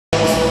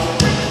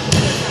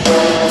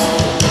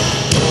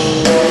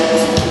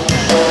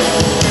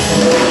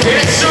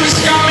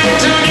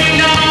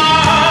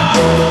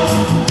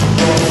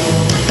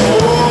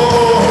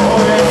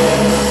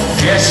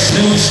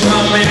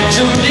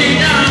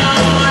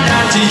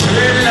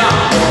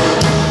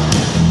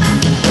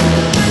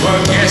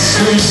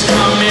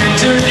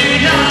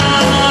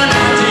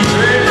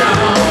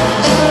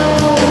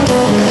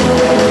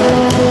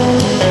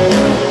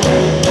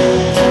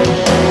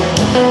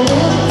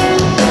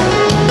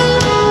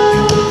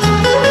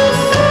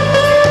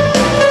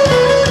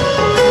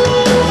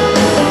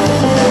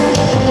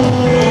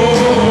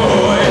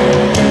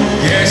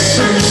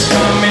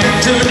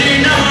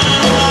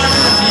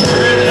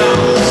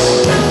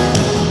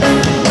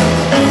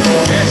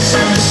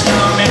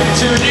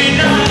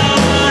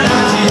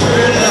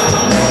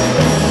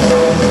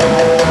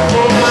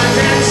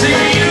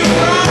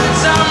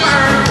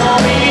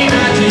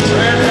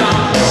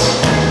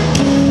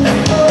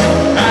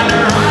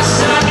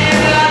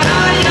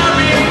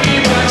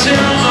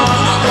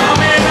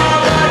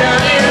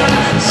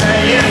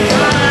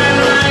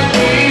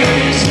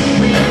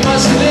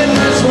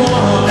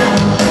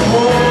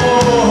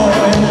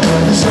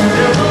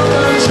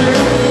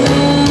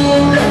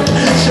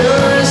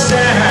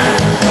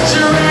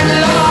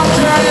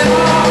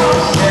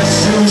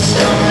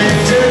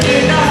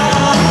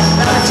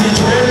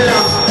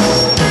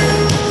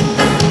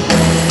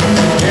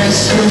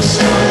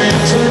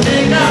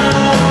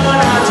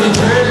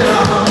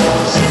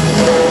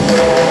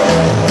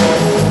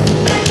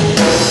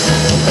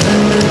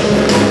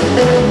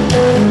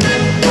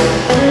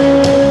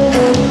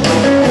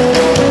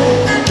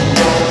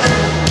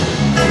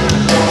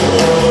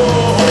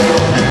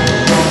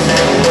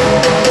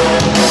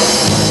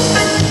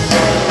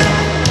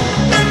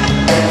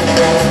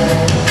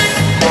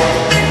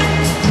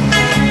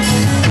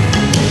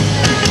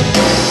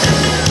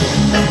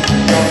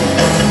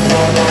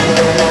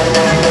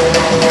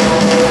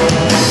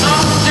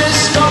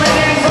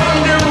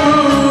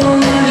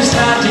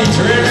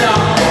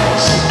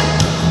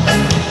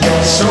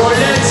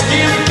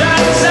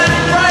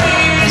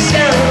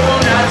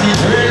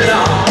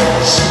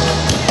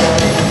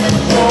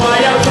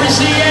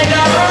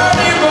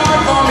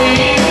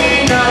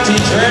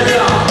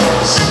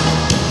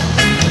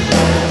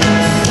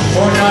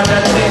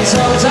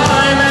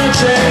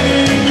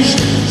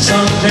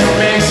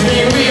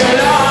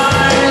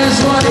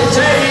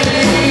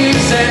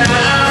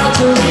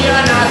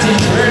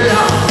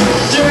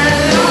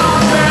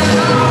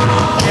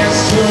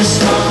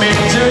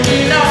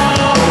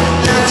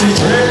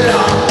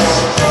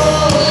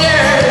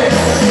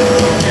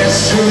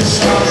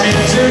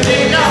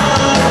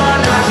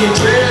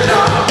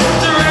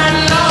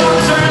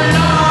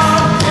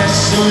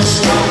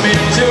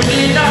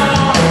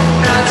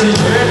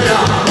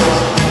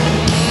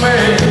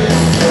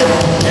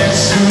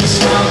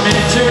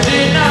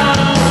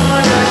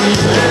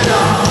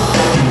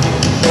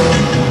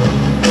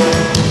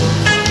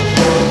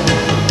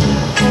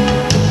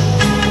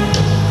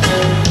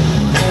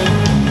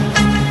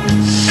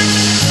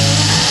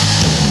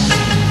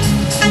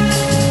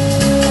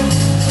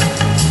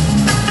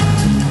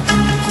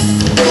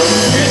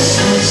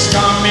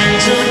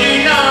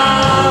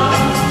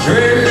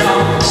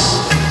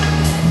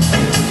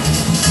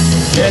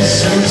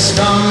Guess who's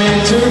coming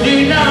to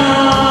dinner?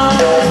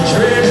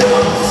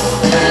 Dreadlock.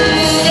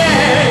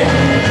 Yeah.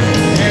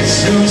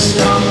 Guess who's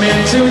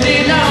coming to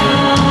dinner?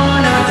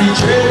 Not the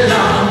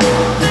dreadlock.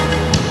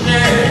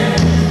 Yeah.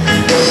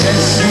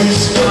 Guess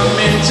who's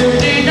coming to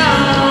dinner?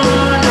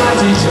 Not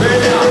the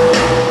dreadlock.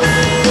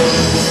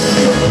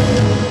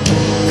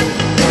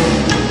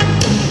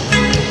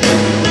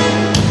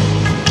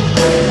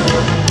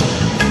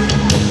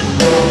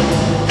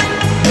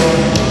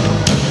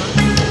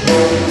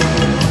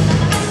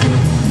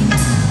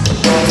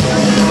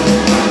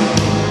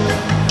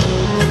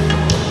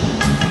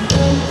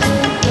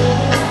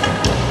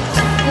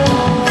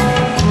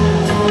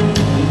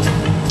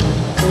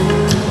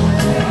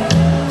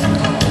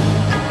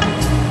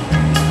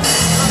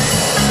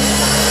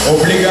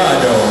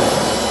 Obrigado.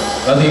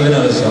 Let's leave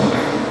another song.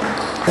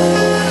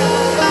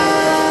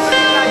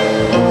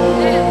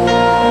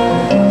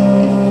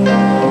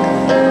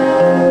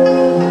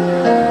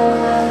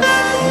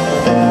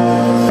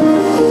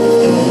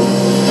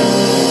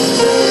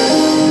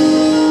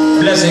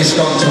 Blessings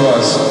come to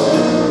us.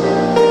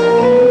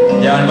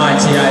 The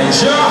Almighty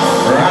Jah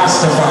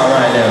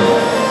Rastafari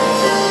there.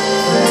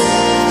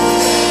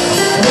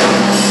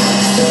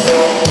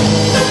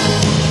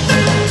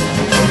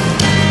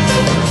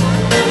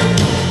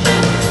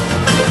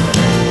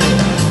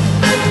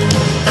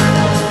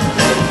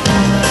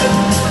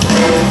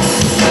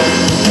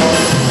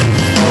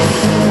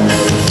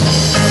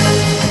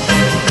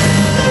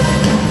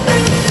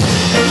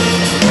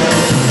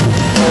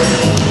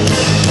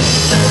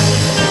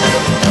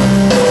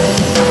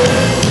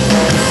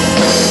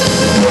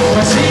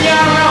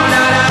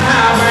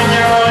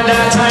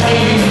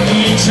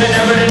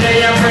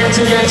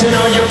 To get to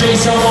know you, be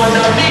someone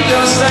that be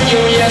close to you.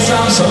 Yes,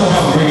 I'm so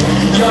hungry.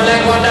 You're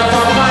like water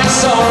for my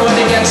soul when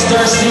it gets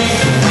thirsty.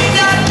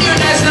 Without you,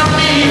 there's no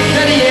me.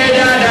 And the air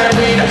that I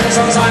breathe.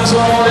 Sometimes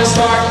we're all in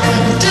start,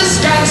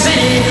 just can't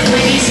see.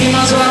 We need see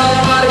much all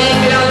about it.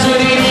 Get out to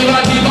the river,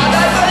 but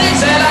I believe,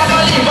 said I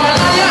believe, but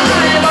I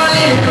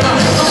believe.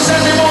 Don't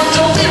send me more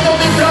to people,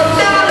 be float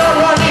down or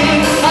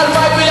running. I'll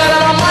fight with all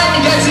of my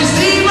mind, gets his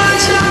team and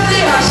chop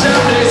the hash of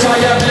place,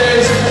 fire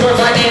place. We're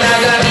fighting, I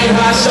got the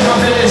hash of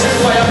place.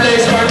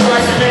 Fireplace burn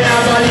bright in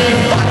our body.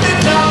 But the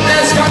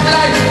darkness got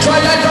light.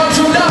 Twilight come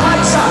to the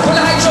heights. When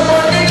the heights are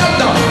burning up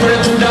now, put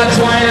it to the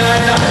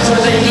twilight. So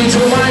take you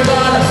to my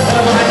God.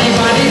 All body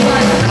fight.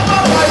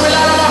 I'm a boy with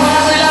all of my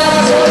heart, with all of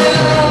my soul, with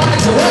all of my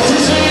mind. So what you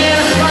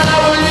saying? Man, I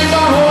will leave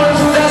my whole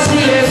through the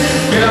ceiling.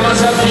 Get up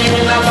myself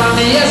dreaming about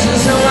the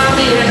essence of my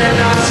being. And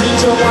I sing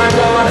to my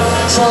God.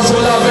 Songs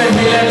will love and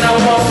healing. Now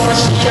walk for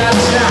she has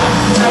now.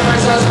 Tell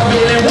myself I'm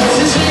feeling. What's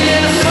you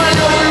saying? Man,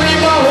 I will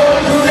leave my whole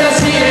through the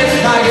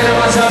ceiling. I get up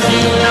myself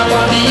feeling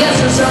about the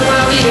essence of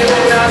my being.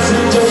 And I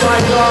sing to my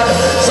God.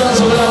 Sons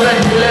of love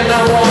and healing.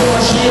 Now walk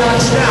for she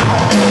has now.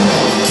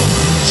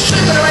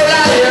 Stripping away the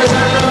layers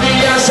and the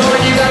media. So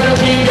when you got to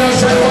keep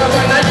yourself up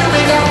and then you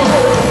become a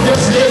whole.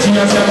 Just live to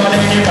yourself and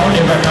then you don't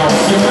even know.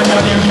 You want to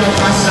live your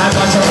past life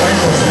but your brain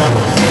was one.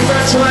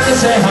 Friends want to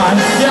say hi.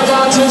 You're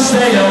about to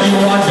stay low. You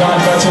want God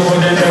but you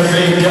wouldn't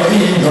believe your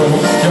ego.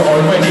 You're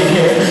already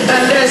here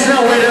and there's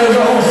nowhere to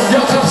go.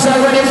 Your cups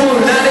are ready full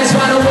and it's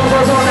one over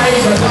for phone. I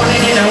even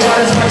running in the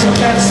waters but you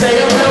can't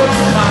stay afloat.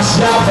 I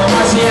shout for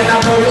my sea and I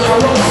know you are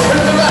wrong.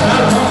 Remember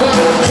I'll come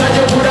back. Said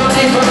you put on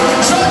deeper.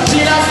 So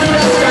chin up to the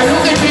sky.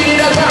 Look at me in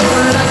the ground.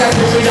 Like I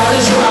do without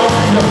a shroud.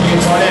 You're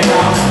feeling falling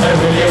down. I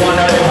really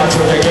wanna live out to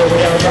the game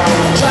with your crown.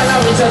 Try to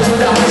return to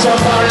the house of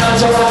our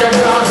lunch on the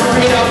ground.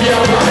 Read up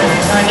your mind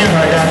and you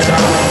heard that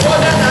sound. For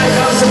the night.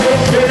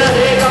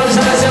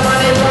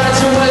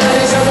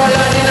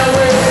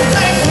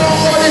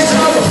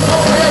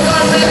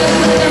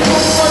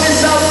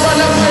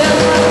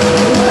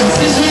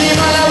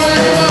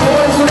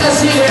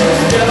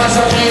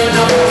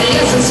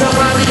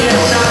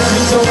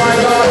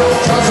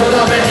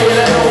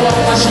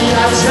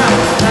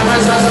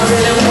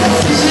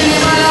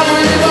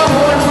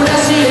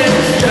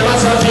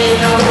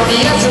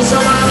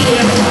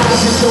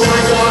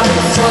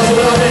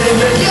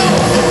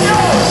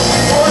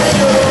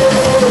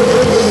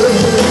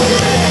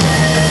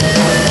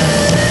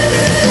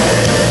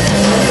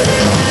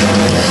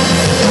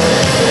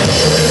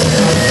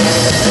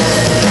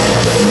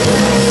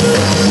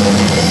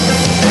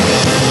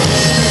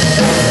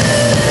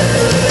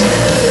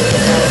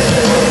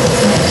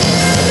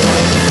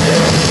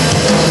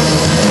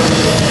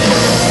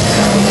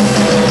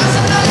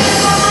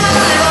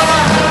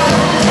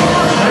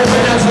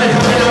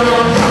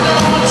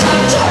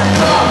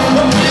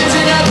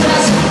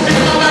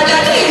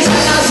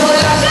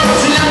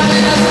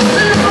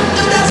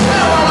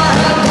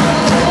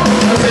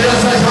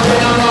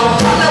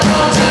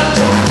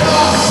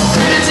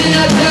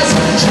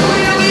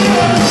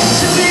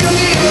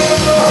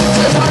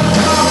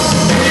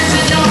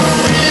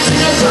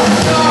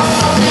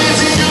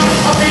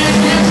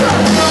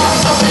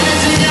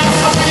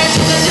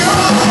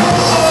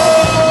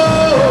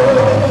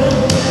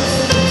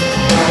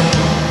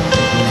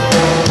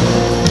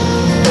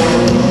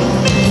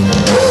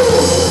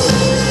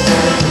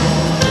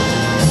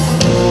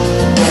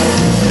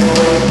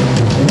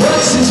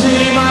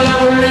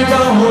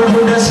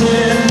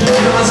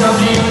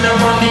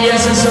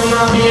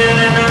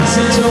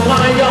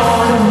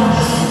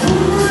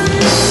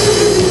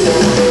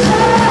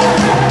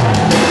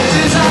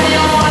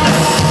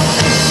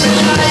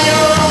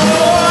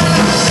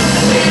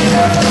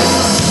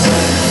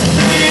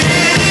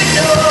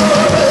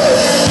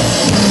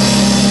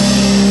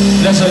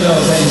 Yes, I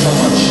know. Thank you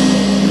so much.